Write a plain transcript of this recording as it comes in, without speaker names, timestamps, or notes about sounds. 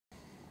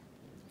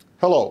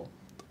Hello,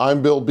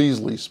 I'm Bill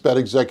Beasley, SPED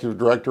Executive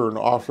Director and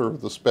author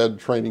of the SPED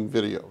training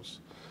videos.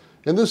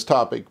 In this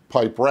topic,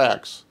 pipe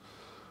racks,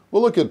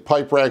 we'll look at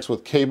pipe racks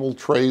with cable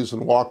trays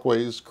and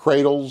walkways,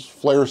 cradles,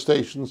 flare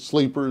stations,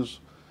 sleepers,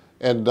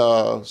 and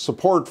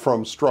support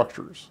from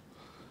structures.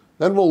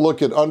 Then we'll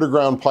look at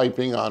underground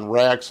piping on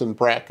racks and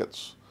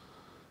brackets.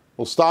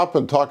 We'll stop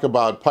and talk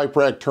about pipe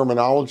rack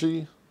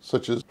terminology,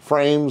 such as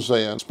frames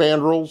and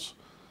spandrels.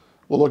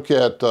 We'll look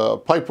at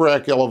pipe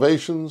rack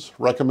elevations,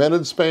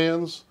 recommended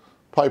spans,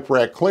 pipe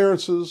rack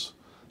clearances,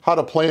 how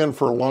to plan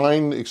for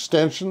line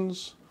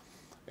extensions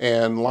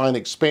and line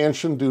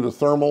expansion due to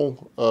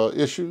thermal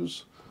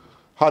issues.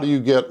 How do you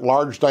get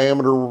large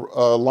diameter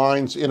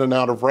lines in and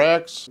out of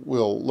racks?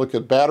 We'll look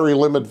at battery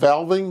limit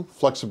valving,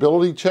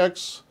 flexibility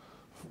checks,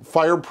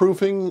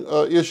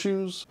 fireproofing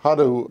issues, how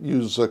to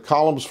use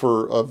columns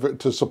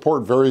to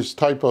support various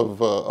type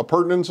of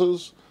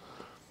appurtenances.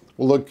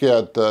 We'll look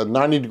at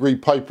 90-degree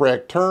pipe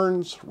rack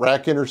turns,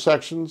 rack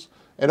intersections,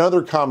 and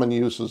other common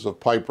uses of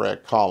pipe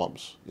rack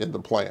columns in the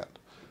plant.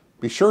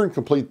 Be sure and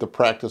complete the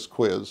practice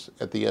quiz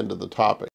at the end of the topic.